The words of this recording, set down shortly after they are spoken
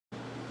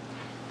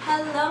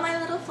Hello my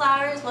little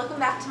flowers, welcome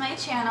back to my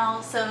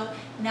channel. So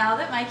now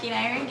that Mikey and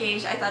I are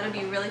engaged, I thought it would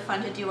be really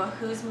fun to do a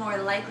who's more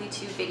likely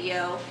to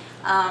video.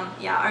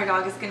 Yeah, our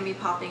dog is going to be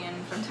popping in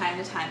from time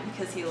to time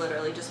because he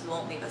literally just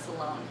won't leave us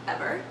alone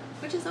ever,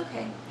 which is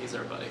okay. He's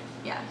our buddy.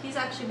 Yeah, he's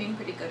actually being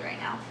pretty good right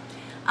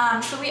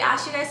now. So we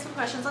asked you guys some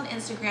questions on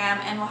Instagram,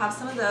 and we'll have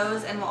some of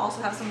those, and we'll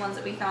also have some ones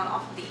that we found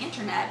off of the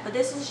internet, but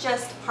this is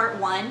just part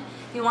one.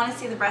 If you want to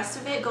see the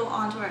rest of it, go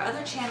on to our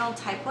other channel,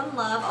 Type 1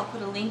 Love. I'll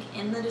put a link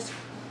in the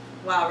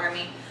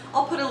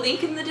I'll put a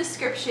link in the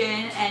description,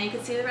 and you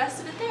can see the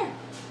rest of it there.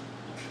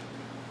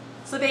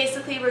 So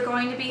basically we're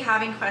going to be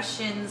having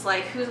questions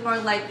like who's more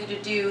likely to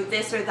do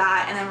this or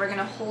that, and then we're going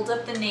to hold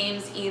up the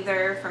names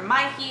either for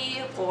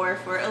Mikey or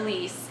for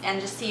Elise and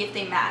just see if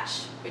they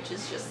match, which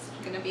is just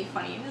going to be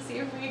funny to see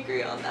if we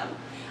agree on them.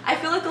 I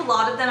feel like a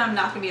lot of them I'm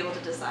not going to be able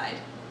to decide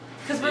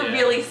because we're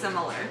really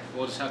similar.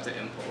 We'll just have to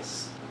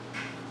impulse.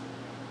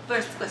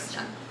 First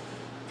question.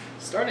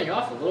 Starting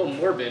off a little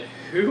morbid,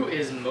 who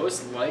is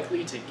most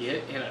likely to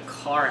get in a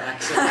car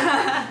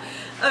accident?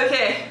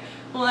 Okay,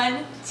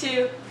 1,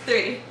 2,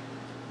 3.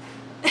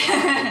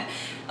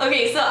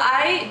 Okay, so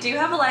I do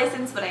have a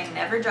license, but I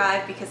never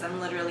drive because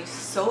I'm literally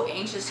so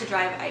anxious to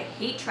drive. I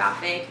hate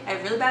traffic. I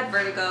have really bad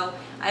vertigo.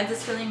 I have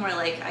this feeling where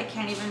like I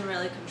can't even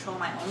really control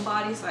my own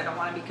body, so I don't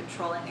want to be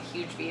controlling a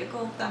huge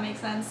vehicle, if that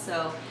makes sense.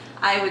 So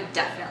I would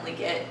definitely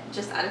get,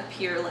 just out of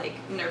pure like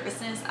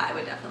nervousness, I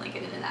would definitely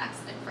get in an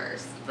accident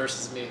first.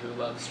 Versus me, who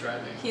loves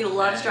driving. He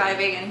loves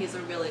driving, and he's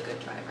a really good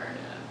driver.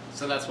 Yeah.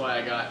 So that's why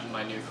I got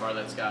my new car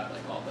that's got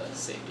like all the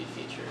safety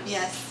features.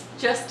 Yes,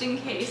 just in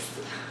case.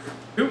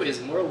 Who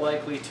is more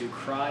likely to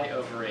cry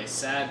over a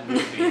sad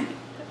movie?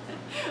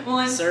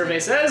 Survey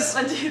says.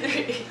 says. 1, 2,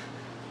 3.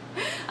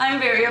 I'm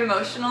very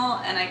emotional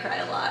and I cry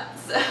a lot,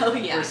 so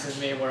yeah.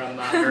 Versus me, where I'm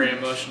not very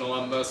emotional.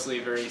 I'm mostly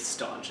very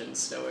staunch and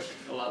stoic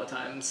a lot of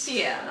times.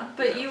 Yeah,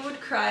 but you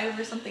would cry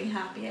over something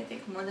happy, I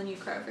think, more than you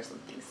cry over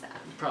something sad.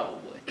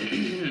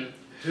 Probably.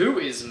 Who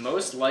is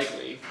most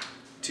likely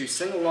to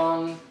sing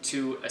along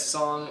to a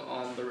song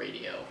on the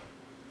radio?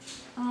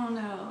 Oh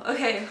no.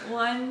 Okay,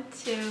 1,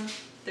 2,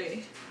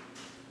 3.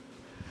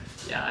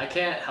 Yeah, I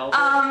can't help it.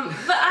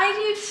 But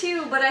I do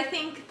too, but I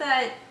think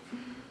that...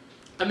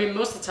 I mean,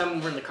 most of the time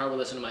when we're in the car, we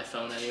listen to my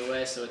phone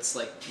anyway, so it's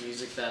like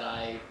music that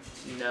I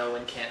know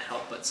and can't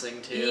help but sing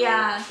to.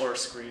 Yeah. Or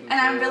scream to. And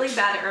I'm really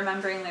bad at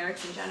remembering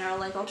lyrics in general.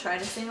 Like, I'll try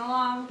to sing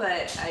along,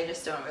 but I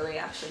just don't really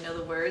actually know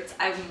the words.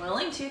 I'm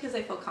willing to because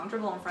I feel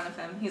comfortable in front of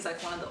him. He's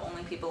like one of the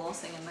only people I'll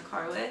sing in the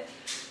car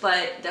with,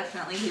 but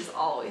definitely he's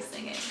always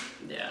singing.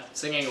 Yeah,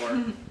 singing or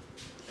you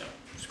know,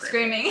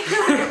 Screaming.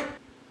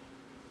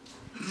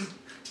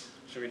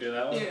 Should we do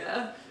that one?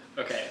 Yeah.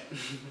 Okay.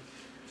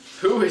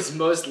 Who is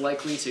most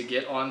likely to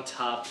get on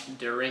top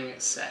during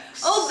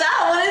sex? Oh, that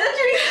one! I thought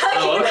you were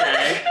talking about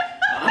okay.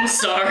 I'm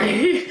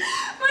sorry.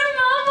 My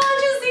mom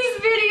watches these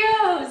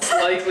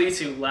videos! Likely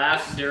to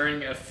laugh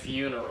during a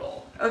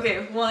funeral.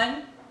 Okay,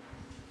 1,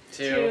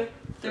 2,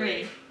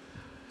 3.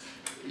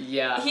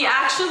 Yeah. He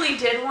actually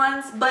did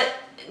once, but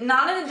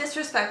not in a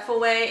disrespectful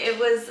way. It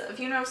was a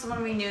funeral of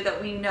someone we knew that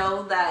we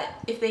know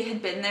that if they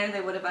had been there,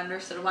 they would have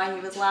understood why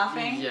he was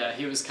laughing. Yeah,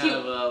 he was kind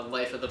of a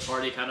life of the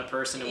party kind of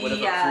person and would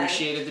have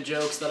appreciated the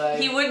jokes that I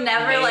He would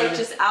never like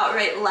just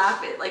outright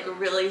laugh at like a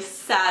really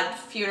sad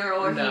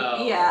funeral or no.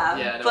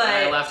 But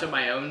I laughed at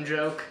my own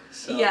joke.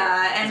 So,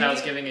 yeah, and because I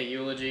was giving a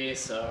eulogy,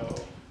 so.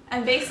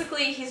 And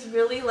basically, he's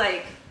really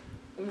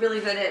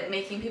good at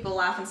making people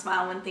laugh and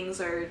smile when things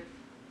are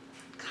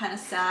kind of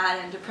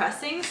sad and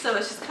depressing, so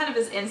it's just kind of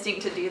his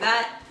instinct to do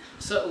that.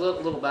 So a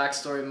little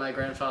backstory, my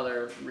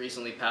grandfather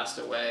recently passed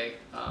away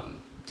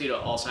due to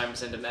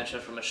Alzheimer's and dementia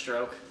from a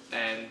stroke,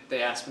 and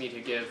they asked me to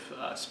give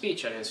a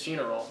speech at his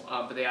funeral,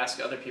 but they asked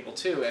other people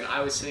too, and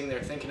I was sitting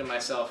there thinking to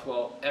myself,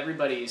 well,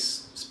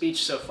 everybody's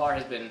speech so far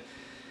has been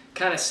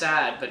kind of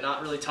sad, but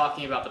not really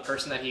talking about the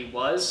person that he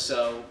was,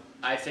 so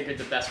I figured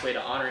the best way to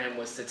honor him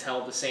was to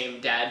tell the same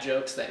dad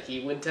jokes that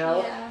he would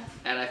tell. Yeah.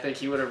 And I think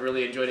he would have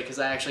really enjoyed it because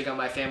I actually got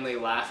my family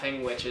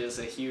laughing, which is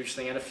a huge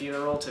thing at a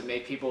funeral, to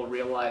make people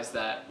realize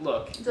that,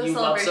 look, you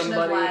love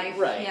somebody,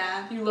 right?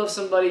 Yeah. You love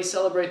somebody,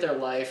 celebrate their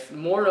life,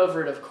 mourn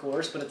over it, of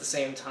course, but at the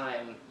same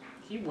time,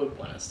 he would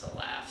want us to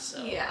laugh.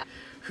 So, yeah.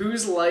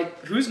 Who's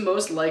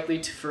most likely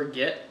to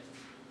forget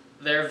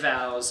their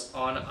vows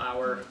on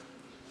our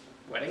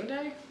wedding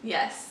day?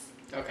 Yes.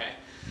 Okay.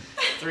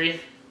 3,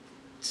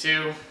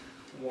 2,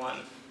 1.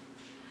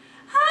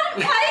 Why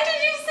did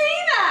you say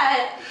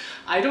that?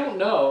 I don't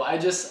know.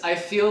 I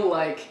feel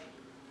like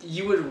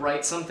you would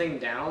write something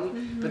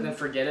down, but then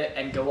forget it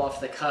and go off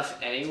the cuff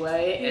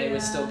anyway, and it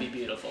would still be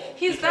beautiful.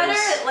 He's better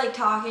at like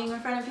talking in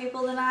front of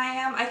people than I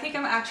am. I think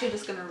I'm actually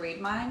just gonna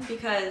read mine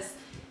because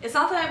it's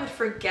not that I would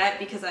forget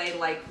because I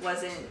like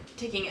wasn't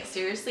taking it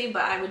seriously,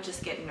 but I would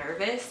just get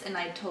nervous and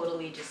I'd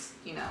totally just,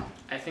 you know.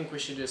 I think we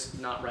should just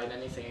not write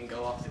anything and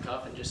go off the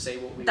cuff and just say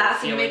what we were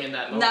feeling in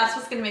that moment. That's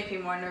what's gonna make me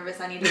more nervous.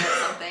 I need to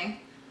write something.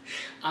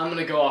 I'm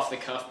gonna go off the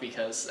cuff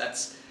because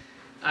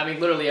I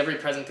mean, literally every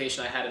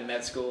presentation I had in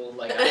med school,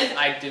 like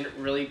I didn't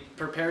really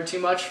prepare too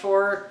much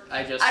for.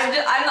 I'm the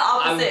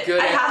opposite.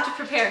 I have to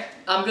prepare.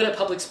 I'm good at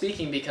public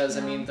speaking because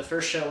I mean the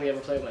first show we ever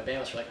played with my band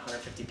was for like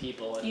 150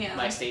 people, and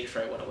my stage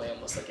fright went away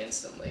almost like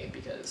instantly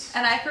because.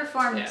 And I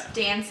performed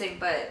dancing,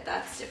 but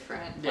that's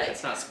different. Yeah, like,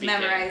 it's not speaking.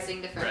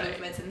 Memorizing different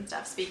movements and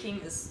stuff.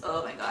 Speaking is,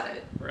 oh my god,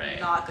 I'm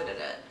not good at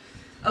it.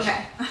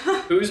 Okay.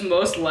 Who's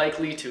most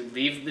likely to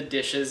leave the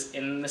dishes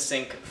in the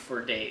sink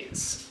for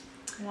days?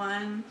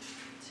 1,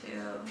 2,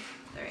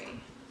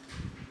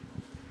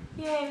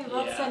 3. Yay, we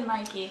both said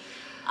Mikey.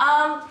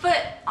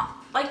 But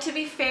like, to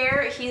be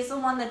fair, he's the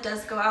one that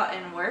does go out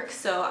and work,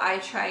 so I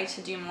try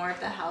to do more of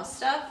the house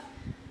stuff.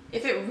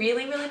 If it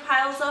really, really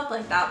piles up,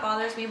 like, that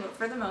bothers me, but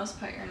for the most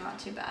part, you're not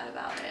too bad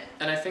about it.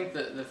 And I think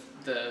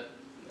the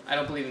I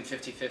don't believe in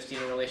 50-50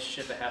 in a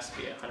relationship. It has to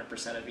be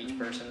 100% of each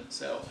person.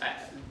 So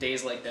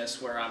days like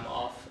this where I'm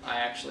off, I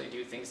actually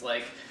do things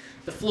like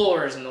the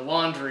floors and the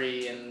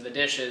laundry and the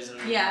dishes and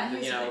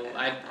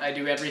I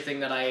do everything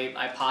that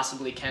I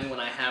possibly can when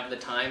I have the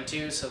time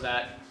to, so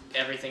that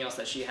everything else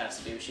that she has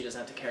to do, she doesn't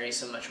have to carry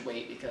so much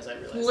weight, because I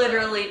realize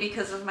literally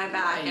because of my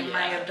back and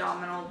my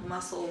abdominal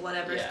muscle,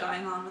 whatever's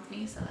going on with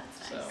me, so that's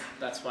nice. So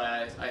that's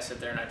why I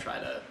sit there and I try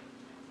to,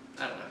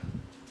 I don't know,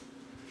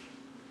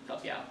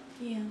 help you out.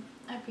 Yeah,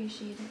 I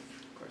appreciate it.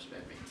 Of course,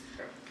 baby.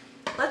 Sure.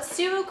 Let's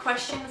do a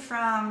question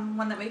from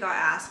one that we got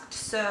asked.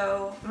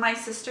 So my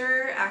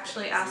sister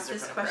actually asked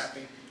this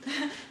question.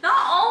 Not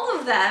all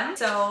of them.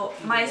 So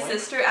my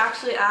sister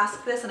actually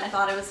asked this, and I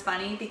thought it was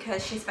funny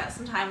because she spent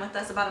some time with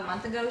us about a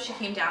month ago. She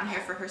came down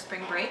here for her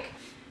spring break,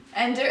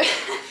 and during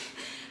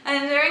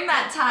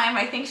that time,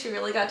 I think she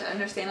really got to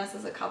understand us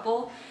as a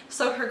couple.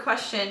 So her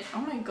question, oh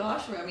my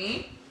gosh,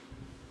 Remy,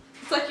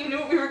 it's like you knew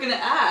what we were gonna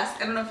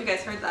ask. I don't know if you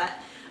guys heard that.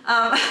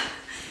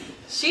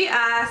 She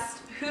asked,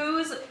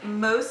 who's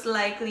most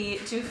likely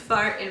to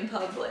fart in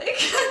public?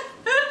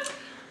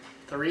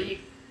 3,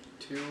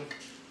 2,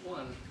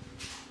 1.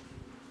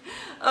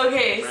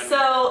 Okay, Remy.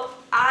 So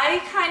I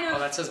kind of... Oh,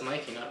 that says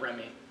Mikey, not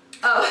Remy.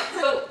 Oh,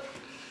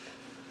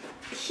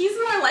 so he's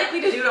more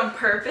likely to do it on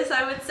purpose,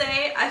 I would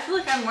say. I feel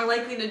like I'm more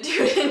likely to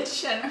do it in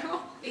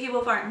general. He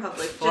will fart in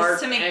public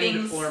just to make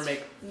things... or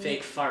make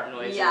fake fart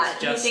noises. Yeah,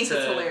 just he thinks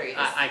it's hilarious.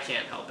 I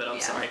can't help it, I'm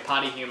sorry.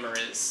 Potty humor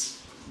is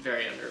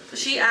very underappreciated.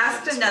 She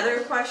asked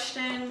another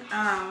question.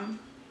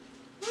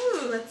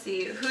 Let's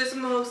see. Who's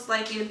most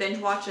likely to binge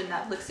watch a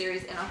Netflix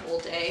series in a whole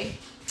day?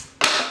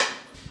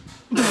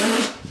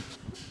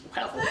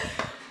 Well.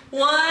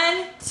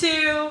 1,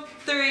 2,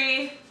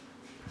 3.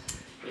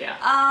 Yeah.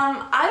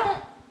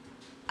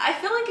 I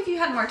feel like if you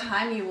had more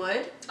time, you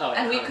would. Oh,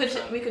 yeah, and we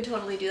 100%. could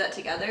totally do that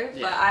together.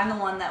 Yeah. But I'm the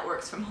one that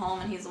works from home,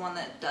 and he's the one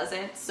that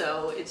doesn't.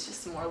 So it's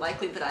just more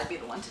likely that I'd be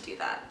the one to do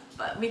that.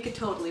 But we could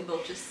totally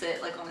both just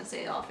sit like on a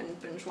day off and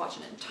binge watch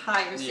an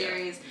entire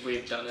series. Yeah,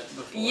 we've done it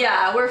before.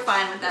 Yeah, we're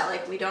fine with that.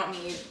 Like, we don't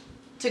need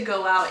to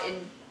go out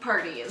and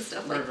party and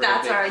stuff. Like,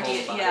 that's our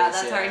idea.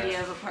 That's our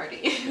idea of a party.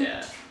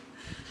 Yeah.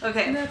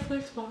 Okay.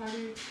 Netflix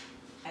party.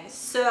 Okay,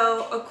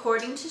 so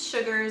according to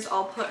Sugars,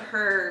 I'll put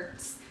her,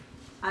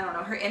 I don't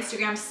know, her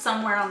Instagram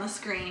somewhere on the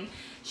screen.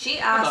 She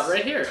asked... How about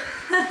right here?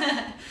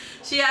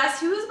 She asked,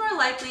 who is more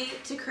likely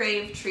to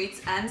crave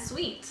treats and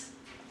sweets?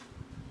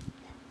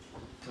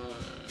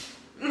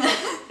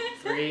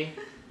 3,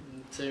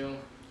 2,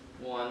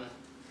 1.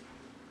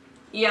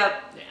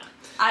 Yep. Yeah.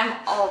 I'm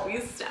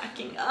always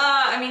snacking.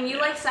 I mean, you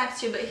like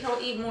snacks too, but he'll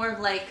eat more of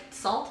like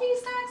salty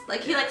snacks.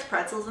 Like, he likes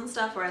pretzels and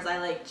stuff, whereas I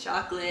like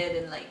chocolate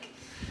and like...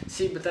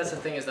 See, but that's the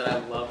thing, is that I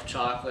love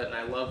chocolate and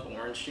I love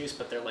orange juice,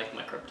 but they're like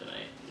my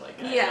kryptonite.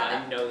 Like,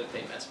 I know that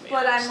they mess me up.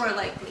 But I'm more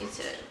likely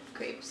to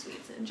crave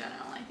sweets in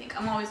general, I think.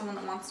 I'm always the one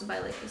that wants to buy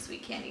like the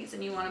sweet candies,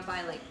 and you want to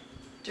buy like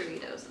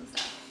Doritos and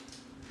stuff.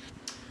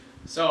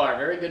 So our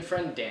very good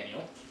friend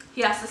Daniel.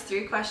 He asked us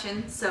 3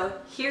 questions, so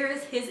here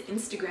is his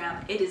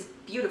Instagram. It is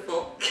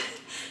beautiful.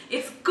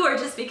 It's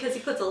gorgeous because he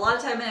puts a lot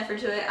of time and effort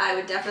to it. I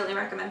would definitely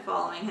recommend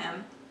following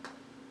him.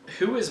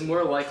 Who is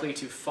more likely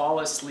to fall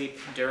asleep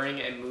during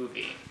a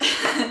movie?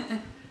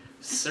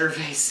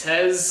 Survey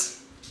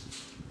says...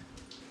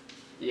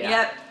 Yeah.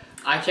 Yep.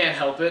 I can't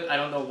help it. I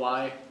don't know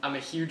why. I'm a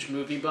huge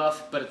movie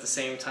buff, but at the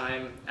same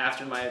time,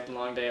 after my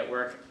long day at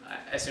work,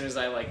 as soon as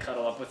I like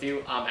cuddle up with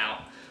you, I'm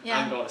out. Yeah.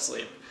 I'm going to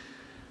sleep.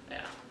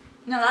 Yeah.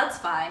 No, that's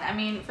fine. I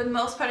mean, for the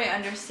most part, I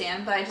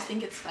understand, but I just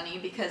think it's funny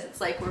because it's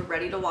like we're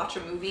ready to watch a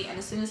movie, and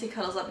as soon as he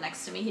cuddles up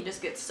next to me, he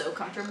just gets so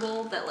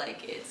comfortable that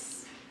like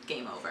it's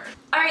game over.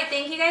 Alright,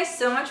 thank you guys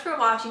so much for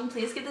watching.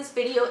 Please give this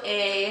video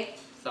a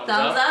thumbs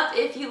up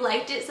if you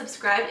liked it,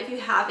 subscribe if you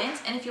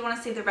haven't, and if you want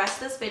to see the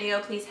rest of this video,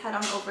 please head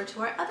on over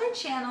to our other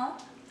channel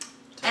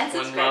and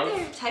subscribe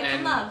there. Type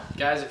in love.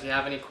 Guys, if you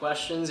have any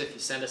questions, if you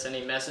send us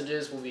any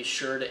messages, we'll be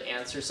sure to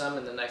answer some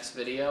in the next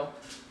video.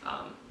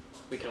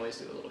 We can always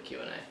do a little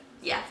Q&A.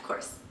 Yeah, of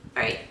course.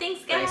 Alright,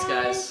 thanks guys. Thanks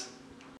guys.